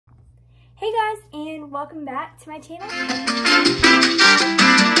Hey guys, and welcome back to my channel.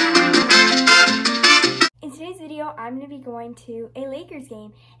 In today's video, I'm going to be going to a Lakers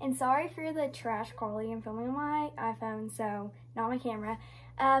game. And sorry for the trash quality. I'm filming on my iPhone, so not my camera.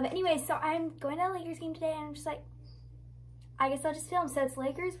 Anyways, so I'm going to a Lakers game today, and I'm just like, I guess I'll just film. So it's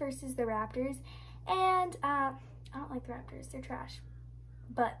Lakers versus the Raptors. And I don't like the Raptors. They're trash.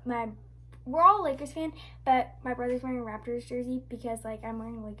 But we're all a Lakers fan, but my brother's wearing a Raptors jersey because, like, I'm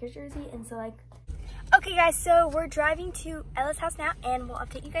wearing a Lakers jersey, and so, like... Okay, guys, so we're driving to Ella's house now, and we'll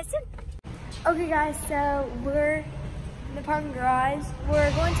update you guys soon. Okay, guys, so we're in the parking garage.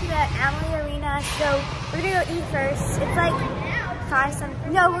 We're going to the Amalie Arena, so we're gonna go eat first. It's like 5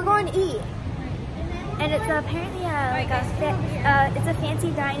 something. No, we're going to eat. And it's apparently it's a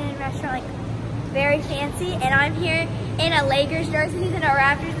fancy dine-in restaurant, like, very fancy, and I'm here in a Lakers jersey and a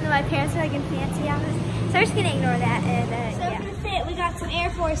Raptors, and my parents are like in fancy outfits. So we're just gonna ignore that. And so for the fit, we got some Air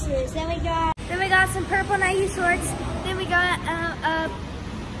Forces. Then we got some purple Nike shorts. Then we got a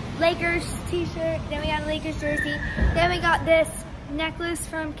Lakers t-shirt. Then we got a Lakers jersey. Then we got this necklace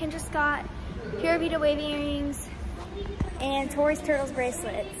from Kendra Scott, Pure Vita wavy earrings, and Tori's Turtles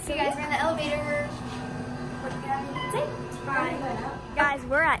bracelet. So guys, we're in the elevator. What do you got to say? Bye. Guys,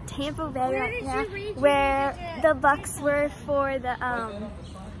 we're at Tampa Bay right now, where the Bucks were for the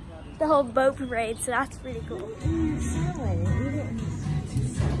whole boat parade, so that's pretty cool.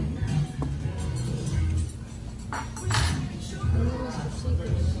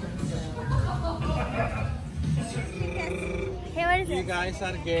 Hey, what is it? You guys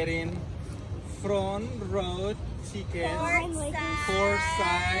are getting front row tickets,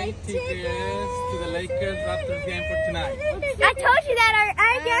 courtside tickets to the Lakers Raptors game for tonight. I told you that.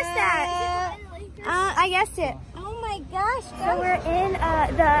 I guessed that. I guessed it. oh my gosh. So we're in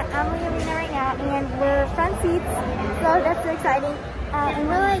the Amalie Arena right now, and we're front seats, so that's so exciting. And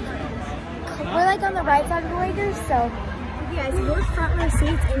we're like on the right side of the Lakers, so you guys, we're front row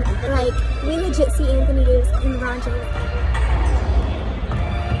seats, and like we legit see Anthony Davis and LeBron James.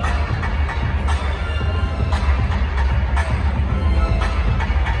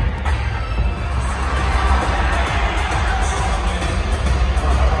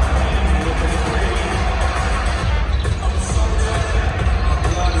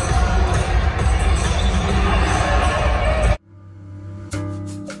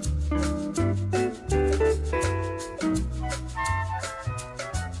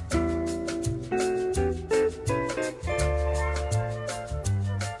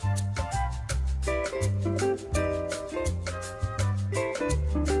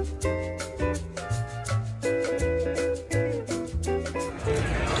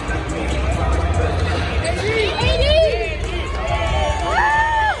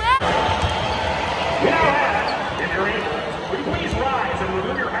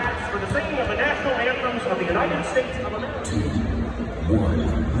 Of the United States of America. 2, 1.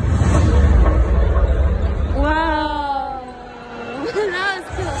 Wow, that was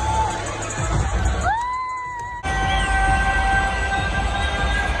cool.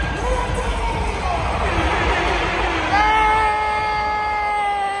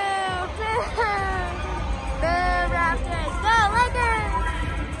 The Raptors, go Lakers!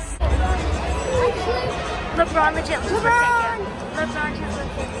 LeBron legit looks LeBron just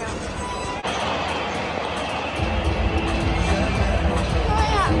looks like him.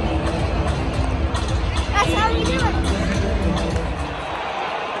 That's how we do it.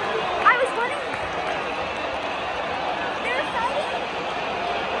 I was funny. They're fighting.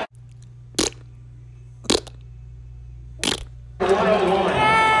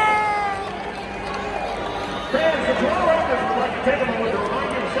 Fans, the Toronto Raptors would like to take a moment to remind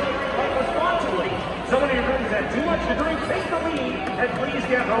you to celebrate life responsibly. Someone in your room has had too much to drink, take the lead, and please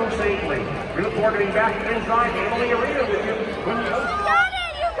get home safely. We look forward to being back inside the Amalie Arena with you when you host.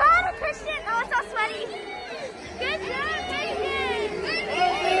 You got it, Christian. Oh, it's all sweaty. Good job, Christian.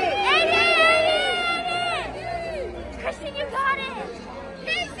 Aiden. Christian, you got it.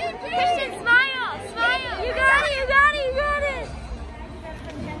 Christian, smile. You got it.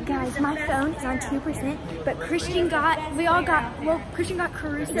 Guys, my phone is on 2%, but Christian got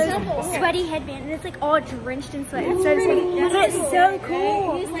Caruso's sweaty headband, and it's like all drenched in sweat. It's so sweaty. It's so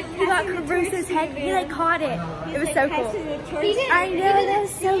cool. He got Caruso's headband. He like caught it. It was so cool. I know, that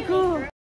was so cool.